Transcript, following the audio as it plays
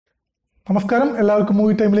നമസ്കാരം, എല്ലാവർക്കും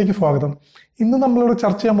മൂവി ടൈമിലേക്ക് സ്വാഗതം. ഇന്ന് നമ്മളിവിടെ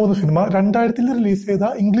ചർച്ച ചെയ്യാൻ പോകുന്ന സിനിമ 2000 റിലീസ് ചെയ്ത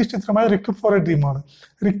ഇംഗ്ലീഷ് ചിത്രമായ റിക്വം ഫോർ എ ഡ്രീം ആണ്.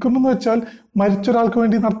 റിക്വം എന്ന് വെച്ചാൽ മരിച്ചൊരാൾക്ക്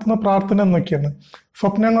വേണ്ടി നടത്തുന്ന പ്രാർത്ഥന എന്നൊക്കെയാണ്.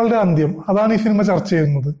 സ്വപ്നങ്ങളുടെ അന്ത്യം, അതാണ് ഈ സിനിമ ചർച്ച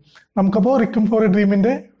ചെയ്യുന്നത്. നമുക്കപ്പോൾ റിക്വം ഫോർ എ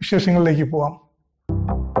ഡ്രീമിന്റെ വിശേഷങ്ങളിലേക്ക് പോവാം.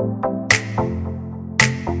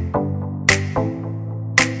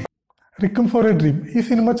 റിക്വം ഫോർ എ ഡ്രീം ഈ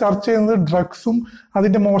സിനിമ ചർച്ച ചെയ്യുന്നത് ഡ്രഗ്സും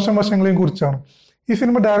അതിന്റെ മോശം വശങ്ങളെയും കുറിച്ചാണ്. ഈ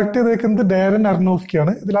സിനിമ ഡയറക്ട് ചെയ്തേക്കുന്നത് ഡാരൻ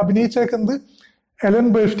അർണോഫ്സ്കിയാണ്. ഇതിൽ അഭിനയിച്ചേക്കുന്നത് എലൻ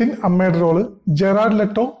ബേർസ്റ്റിൻ അമ്മയുടെ റോള്, ജെറാഡ്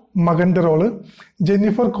ലെട്ടോ മകന്റെ റോള്,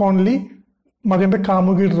 ജെന്നിഫർ കോൺലി മകന്റെ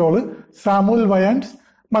കാമുകിയുടെ റോള്, സാമുവൽ വയാൻസ്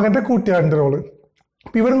മകന്റെ കൂട്ടുകാരന്റെ റോള്.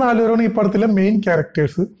 ഇവർ നാലുപേരാണ് ഈ പടത്തിലെ മെയിൻ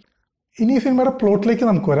ക്യാരക്ടേഴ്സ്. ഇനി ഈ സിനിമയുടെ പ്ലോട്ടിലേക്ക്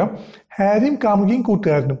നമുക്ക് വരാം. ഹാരിയും കാമുകിയും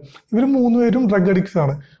കൂട്ടുകാരനും ഇവർ മൂന്നുപേരും ഡ്രഗ് അഡിക്ട്സ്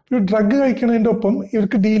ആണ്. ഒരു ഡ്രഗ് കഴിക്കുന്നതിന്റെ ഒപ്പം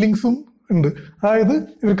ഇവർക്ക് ഡീലിങ്സും ഉണ്ട്. അതായത്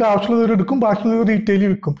ഇവർക്ക് ആവശ്യമുള്ളവർ എടുക്കും, ബാക്കിയുള്ളവർ റീറ്റെയിൽ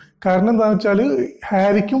വിൽക്കും. കാരണം എന്താണെന്ന് വെച്ചാൽ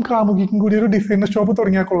ഹാരിക്കും കാമുകിക്കും കൂടി ഒരു ഡിസൈനർ ഷോപ്പ്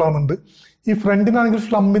തുടങ്ങിയാൽ കൊള്ളാമെന്നുണ്ട്. ഈ ഫ്രണ്ടിനാണെങ്കിൽ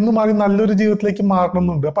സ്ലമ്മിൽ നിന്ന് മാറി നല്ലൊരു ജീവിതത്തിലേക്ക്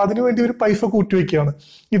മാറണമെന്നുണ്ട്. അപ്പൊ അതിനുവേണ്ടി ഒരു പൈസ കൂട്ടിവെക്കുകയാണ്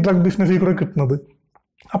ഈ ഡ്രഗ് ബിസിനസ്സിൽ കൂടെ കിട്ടുന്നത്.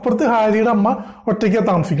 അപ്പുറത്ത് ഹാരിയുടെ അമ്മ ഒറ്റയ്ക്കാണ്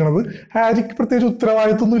താമസിക്കുന്നത്. ഹാരിക്ക് പ്രത്യേകിച്ച്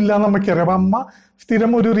ഉത്തരവാദിത്വമൊന്നും ഇല്ലാന്ന് അമ്മയ്ക്കറിയാം. അപ്പൊ അമ്മ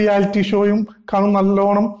സ്ഥിരം ഒരു റിയാലിറ്റി ഷോയും കാണും,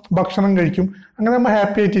 നല്ലോണം ഭക്ഷണം കഴിക്കും. അങ്ങനെ അമ്മ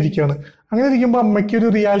ഹാപ്പി ആയിട്ടിരിക്കുകയാണ്. അങ്ങനെ ഇരിക്കുമ്പോൾ അമ്മയ്ക്ക് ഒരു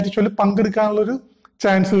റിയാലിറ്റി ഷോയിൽ പങ്കെടുക്കാനുള്ളൊരു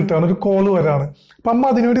ചാൻസ് കിട്ടുകയാണ്, ഒരു കോള് വരാണ്. അപ്പൊ അമ്മ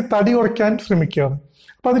അതിനുവേണ്ടി തടി കുറയ്ക്കാൻ ശ്രമിക്കുകയാണ്.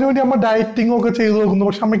 അപ്പൊ അതിനുവേണ്ടി അമ്മ ഡയറ്റിംഗ് ഒക്കെ ചെയ്തു നോക്കുന്നു.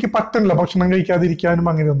 പക്ഷെ അമ്മയ്ക്ക് പറ്റണില്ല ഭക്ഷണം കഴിക്കാതിരിക്കാനും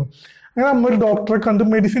അങ്ങനെയൊന്നും. അങ്ങനെ അമ്മ ഒരു ഡോക്ടറെ കണ്ട്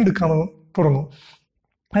മെഡിസിൻ എടുക്കാൻ തുടങ്ങും.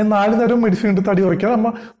 അത് 4 നേരം മെഡിസിൻ എടുത്ത് തടി കുറയ്ക്കാൻ. അമ്മ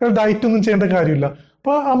ഡയറ്റ് ഒന്നും ചെയ്യേണ്ട കാര്യമില്ല.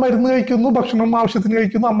 അപ്പൊ ആ മരുന്ന് കഴിക്കുന്നു, ഭക്ഷണം ആവശ്യത്തിന്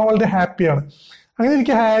കഴിക്കുന്നു. അമ്മ വളരെ ഹാപ്പിയാണ്. അങ്ങനെ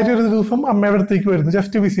എനിക്ക് ഹാരി ഒരു ദിവസം അമ്മയുടെ അടുത്തേക്ക് വരുന്നു,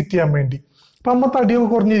 ജസ്റ്റ് വിസിറ്റ് ചെയ്യാൻ വേണ്ടി. അപ്പൊ അമ്മ തടിയൊക്കെ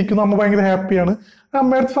കുറഞ്ഞിരിക്കുന്നു, അമ്മ ഭയങ്കര ഹാപ്പിയാണ്.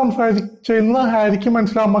 അമ്മയടുത്ത് സംസാരിച്ചിരുന്ന ഹാരിക്ക്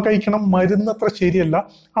മനസ്സിലാവും അമ്മ കഴിക്കണം മരുന്ന് അത്ര ശരിയല്ല,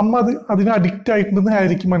 അമ്മ അതിന് അഡിക്റ്റ് ആയിട്ടുണ്ടെന്ന്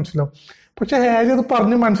ഹാരിക്ക് മനസ്സിലാവും. പക്ഷെ ഹാരി അത്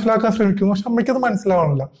പറഞ്ഞ് മനസ്സിലാക്കാൻ ശ്രമിക്കുന്നു. പക്ഷെ അമ്മയ്ക്കത്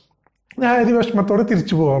മനസ്സിലാവണില്ല. ഹാരി വിഷമത്തോടെ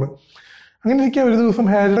തിരിച്ചു പോവാണ്. അങ്ങനെ ഇരിക്കുക ഒരു ദിവസം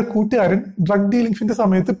ഹാരിയുടെ കൂട്ടുകാരൻ ഡ്രഗ് ഡീലിങ്സിന്റെ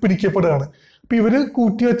സമയത്ത് പിടിക്കപ്പെടുകയാണ്. അപ്പൊ ഇവര്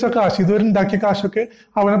കൂട്ടിവെച്ച കാശ്, ഇതുവരെ ഉണ്ടാക്കിയ കാശൊക്കെ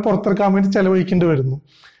അവനെ പുറത്തിറക്കാൻ വേണ്ടി ചെലവഴിക്കേണ്ടി വരുന്നു.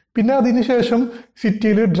 പിന്നെ അതിനുശേഷം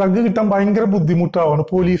സിറ്റിയിൽ ഡ്രഗ് കിട്ടാൻ ഭയങ്കര ബുദ്ധിമുട്ടാവാണ്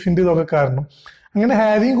പോലീസിന്റെ ഇതൊക്കെ കാരണം. അങ്ങനെ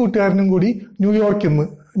ഹാരിയും കൂട്ടുകാരനും കൂടി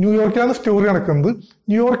ന്യൂയോർക്കിലാണ് സ്റ്റോറി നടക്കുന്നത്.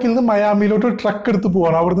 ന്യൂയോർക്കിൽ നിന്ന് മയാമിയിലോട്ട് ഒരു ട്രക്ക് എടുത്ത്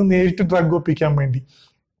പോവാണ്, അവിടുന്ന് നേരിട്ട് ഡ്രഗ് ഒപ്പിക്കാൻ വേണ്ടി.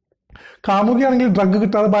 കാമുകിയാണെങ്കിൽ ഡ്രഗ്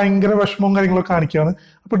കിട്ടാതെ ഭയങ്കര വിഷമവും കാര്യങ്ങളൊക്കെ കാണിക്കുകയാണ്.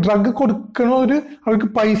 അപ്പൊ ഡ്രഗ് കൊടുക്കണവര് അവർക്ക്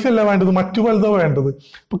പൈസ അല്ല വേണ്ടത്, മറ്റു പലതോ വേണ്ടത്.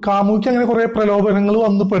 അപ്പൊ കാമുകിക്ക് അങ്ങനെ കുറെ പ്രലോഭനങ്ങൾ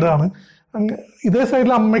വന്നു പെടാണ്. ഇതേ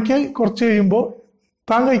സൈഡിൽ അമ്മയ്ക്ക് കുറച്ച് കഴിയുമ്പോൾ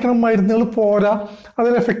താൻ കഴിക്കണം മരുന്നുകൾ പോരാ,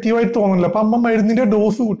 അതിൽ എഫക്റ്റീവായി തോന്നില്ല. അപ്പൊ അമ്മ മരുന്നിന്റെ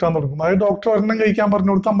ഡോസ് കൂട്ടാൻ തുടങ്ങും. അതായത് ഡോക്ടർ ഒരെണ്ണം കഴിക്കാൻ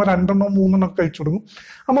പറഞ്ഞു കൊടുത്ത് അമ്മ 2 3 കഴിച്ചു തുടങ്ങും.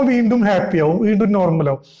 അമ്മ വീണ്ടും ഹാപ്പി ആവും, വീണ്ടും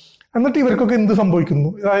നോർമലാവും. എന്നിട്ട് ഇവർക്കൊക്കെ എന്ത് സംഭവിക്കുന്നു?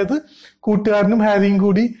 അതായത് കൂട്ടുകാരനും ഹാരിയും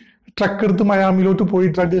കൂടി ട്രക്ക് എടുത്ത് മയാമിലോട്ട് പോയി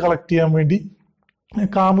ഡ്രഗ് കളക്ട് ചെയ്യാൻ വേണ്ടി.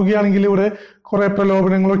 കാമുകിയാണെങ്കിൽ ഇവിടെ കുറെ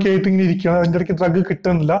പ്രലോഭനങ്ങളൊക്കെ ആയിട്ട് ഇങ്ങനെ ഇരിക്കുകയാണ്. അതിൻ്റെ ഇടയ്ക്ക് ഡ്രഗ്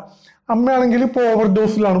കിട്ടുന്നില്ല. അമ്മയാണെങ്കിൽ ഇപ്പോൾ ഓവർ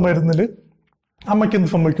ഡോസിലാണ് മരുന്നില്. അമ്മയ്ക്ക് എന്ത്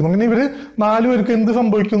സംഭവിക്കുന്നു? അങ്ങനെ ഇവര് 4 പേർക്ക് എന്ത്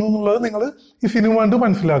സംഭവിക്കുന്നു എന്നുള്ളത് നിങ്ങൾ ഈ സിനിമ കണ്ട്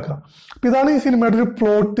മനസ്സിലാക്കുക. അപ്പൊ ഇതാണ് ഈ സിനിമയുടെ ഒരു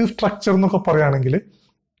പ്ലോട്ട് സ്ട്രക്ചർ എന്നൊക്കെ പറയുകയാണെങ്കിൽ.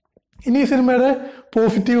 ഇനി ഈ സിനിമയുടെ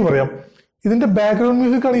പോസിറ്റീവ് പറയാം. ഇതിന്റെ ബാക്ക്ഗ്രൗണ്ട്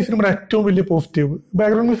മ്യൂസിക് ആണ് ഈ സിനിമയുടെ ഏറ്റവും വലിയ പോസിറ്റീവ്.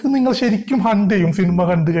 ബാക്ക്ഗ്രൗണ്ട് മ്യൂസിക് നിങ്ങൾ ശരിക്കും ഹണ്ട് ചെയ്യും സിനിമ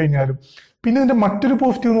കണ്ടു കഴിഞ്ഞാലും. പിന്നെ ഇതിന്റെ മറ്റൊരു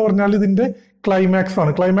പോസിറ്റീവ് എന്ന് പറഞ്ഞാൽ ഇതിന്റെ ക്ലൈമാക്സ്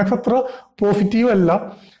ആണ്. ക്ലൈമാക്സ് അത്ര പോസിറ്റീവ് അല്ല,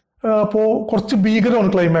 അപ്പോ കുറച്ച് ഭീകരമാണ്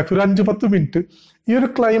ക്ലൈമാക്സ്, ഒരു 5-10 മിനിറ്റ്. ഈ ഒരു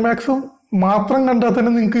ക്ലൈമാക്സ് മാത്രം കണ്ടാൽ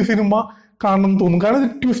തന്നെ നിങ്ങൾക്ക് ഈ സിനിമ കാണണം തോന്നും. കാരണം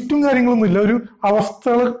ഇത് ട്വിസ്റ്റും കാര്യങ്ങളൊന്നും ഇല്ല, ഒരു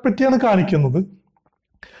അവസ്ഥകളെ പറ്റിയാണ് കാണിക്കുന്നത്.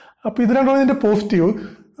 അപ്പൊ ഇത് രണ്ടാണ് ഇതിന്റെ പോസിറ്റീവ്.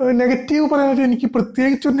 നെഗറ്റീവ് പറയാൻ വെച്ചാൽ എനിക്ക്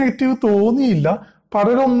പ്രത്യേകിച്ച് ഒരു നെഗറ്റീവ് തോന്നിയില്ല.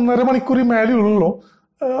 പടം 1.5 മണിക്കൂർ മേലെ ഉള്ളൂ.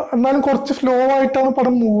 എന്നാലും കുറച്ച് സ്ലോ ആയിട്ടാണ്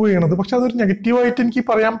പടം മൂവ് ചെയ്യണത്. പക്ഷെ അതൊരു നെഗറ്റീവായിട്ട് എനിക്ക്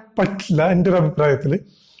പറയാൻ പറ്റില്ല എൻ്റെ ഒരു അഭിപ്രായത്തിൽ.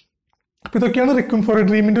 അപ്പൊ ഇതൊക്കെയാണ് റിക്വം ഫോർ എ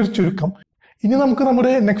ഡ്രീമിന്റെ ഒരു ചുരുക്കം. ഇനി നമുക്ക്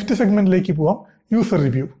നമ്മുടെ നെക്സ്റ്റ് സെഗ്മെന്റിലേക്ക് പോവാം, യൂസർ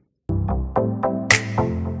റിവ്യൂ.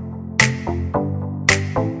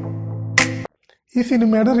 ഈ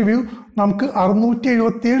സിനിമയുടെ റിവ്യൂ നമുക്ക്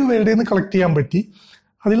 677 പേരുടെ നിന്ന് കളക്ട് ചെയ്യാൻ പറ്റി.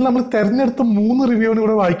 അതിൽ നമ്മൾ തെരഞ്ഞെടുത്ത 3 റിവ്യൂവിന്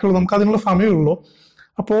ഇവിടെ വായിക്കുള്ളൂ, നമുക്ക് അതിനുള്ള സമയമുള്ളൂ.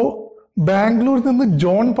 അപ്പോൾ ബാംഗ്ലൂരിൽ നിന്ന്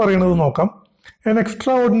ജോൺ പറയണത് നോക്കാം. An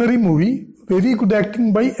extraordinary movie, very good acting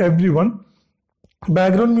by everyone.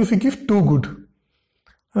 Background music is too good.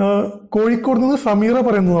 Kozhikode നിന്ന് സമീറ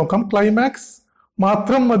പറയുന്നത് നോക്കാം. ക്ലൈമാക്സ്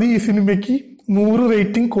മാത്രം മതി ഈ സിനിമയ്ക്ക് 100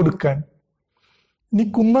 റേറ്റിംഗ് കൊടുക്കാൻ. ഇനി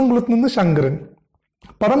കുന്നംകുളത്ത് നിന്ന് ശങ്കരൻ,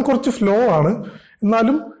 പടം കുറച്ച് സ്ലോ ആണ്,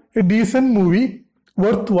 എന്നാലും A decent movie,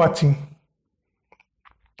 worth watching.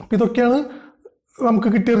 ഇതൊക്കെയാണ് നമുക്ക്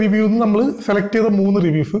കിട്ടിയ റിവ്യൂ. നമ്മൾ സെലക്ട് ചെയ്ത 3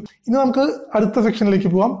 റിവ്യൂസ്. ഇനി നമുക്ക് അടുത്ത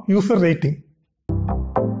സെക്ഷനിലേക്ക് പോവാം, user rating.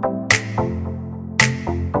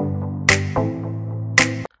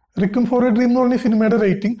 റിക്വം four A dream എന്ന് പറഞ്ഞ സിനിമയുടെ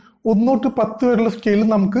റേറ്റിംഗ് 1 തൊട്ട് 10 വരെയുള്ള സ്കെയിലിൽ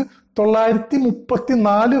നമുക്ക്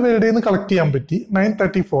 934 പേരുടെ നിന്ന് കളക്ട് ചെയ്യാൻ പറ്റി,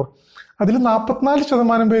 934. അതിൽ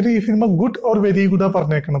 44% പേര് ഈ cinema good or very good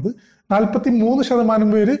പറഞ്ഞേക്കണത്. 43%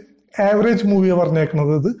 പേര് ആവറേജ് മൂവിയാണ്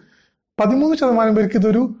പറഞ്ഞേക്കണത്. ഇത് 13% പേർക്ക്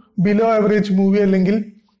ഇതൊരു ബിലോ ആവറേജ് മൂവി അല്ലെങ്കിൽ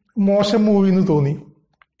മോശം മൂവി എന്ന് തോന്നി.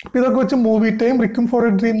 അപ്പൊ ഇതൊക്കെ വെച്ച് movie time റിക്വം four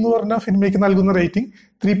A dream എന്ന് പറഞ്ഞ സിനിമയ്ക്ക് നൽകുന്ന റേറ്റിംഗ്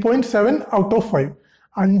 3.7 ഔട്ട് ഓഫ് 5.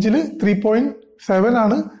 5-ൽ 3.7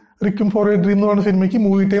 ആണ് റിക്വം ഫോർ എ ഡ്രീം എന്ന് പറഞ്ഞ സിനിമയ്ക്ക്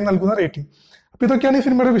മൂവി ടൈം നൽകുന്ന റേറ്റിംഗ്. അപ്പൊ ഇതൊക്കെയാണ് ഈ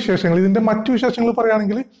സിനിമയുടെ വിശേഷങ്ങൾ. ഇതിന്റെ മറ്റു വിശേഷങ്ങൾ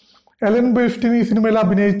പറയുകയാണെങ്കിൽ എലൻ ബെഫ്റ്റിന് ഈ സിനിമയിൽ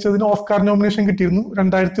അഭിനയിച്ചതിന് ഓസ്കാർ നോമിനേഷൻ കിട്ടിയിരുന്നു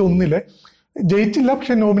 2001. ജയിച്ചില്ല,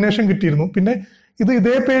 പക്ഷെ നോമിനേഷൻ കിട്ടിയിരുന്നു. പിന്നെ ഇത്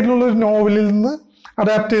ഇതേ പേരിലുള്ള ഒരു നോവലിൽ നിന്ന്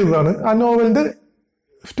അഡാപ്റ്റ് ചെയ്തതാണ്. ആ നോവലിന്റെ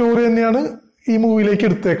സ്റ്റോറി തന്നെയാണ് ഈ മൂവിയിലേക്ക്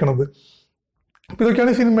എടുത്തേക്കണത്. അപ്പൊ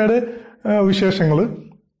ഇതൊക്കെയാണ് ഈ സിനിമയുടെ വിശേഷങ്ങൾ.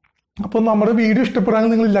 അപ്പോൾ നമ്മുടെ വീഡിയോ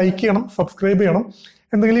ഇഷ്ടപ്പെടുകയാണെങ്കിൽ നിങ്ങൾ ലൈക്ക് ചെയ്യണം, സബ്സ്ക്രൈബ് ചെയ്യണം.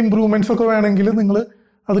 എന്തെങ്കിലും ഇമ്പ്രൂവ്മെന്റ്സ് ഒക്കെ വേണമെങ്കിൽ നിങ്ങൾ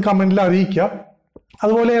അത് കമന്റിൽ അറിയിക്കുക.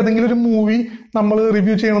 അതുപോലെ ഏതെങ്കിലും ഒരു മൂവി നമ്മൾ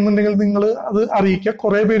റിവ്യൂ ചെയ്യണമെന്നുണ്ടെങ്കിൽ നിങ്ങൾ അത് അറിയിക്കുക.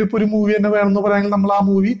 കുറെ പേര് ഇപ്പോൾ ഒരു മൂവി തന്നെ വേണമെന്ന് പറയാമെങ്കിൽ നമ്മൾ ആ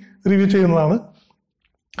മൂവി റിവ്യൂ ചെയ്യുന്നതാണ്.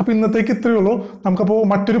 അപ്പൊ ഇന്നത്തേക്ക് ഇത്രയേ ഉള്ളൂ. നമുക്കപ്പോൾ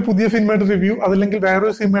മറ്റൊരു പുതിയ സിനിമയുടെ റിവ്യൂ അതല്ലെങ്കിൽ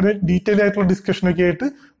വേറൊരു സിനിമയുടെ ഡീറ്റെയിൽ ആയിട്ടുള്ള ഡിസ്കഷനൊക്കെ ആയിട്ട്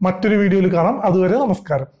മറ്റൊരു വീഡിയോയിൽ കാണാം. അതുവരെ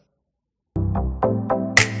നമസ്കാരം.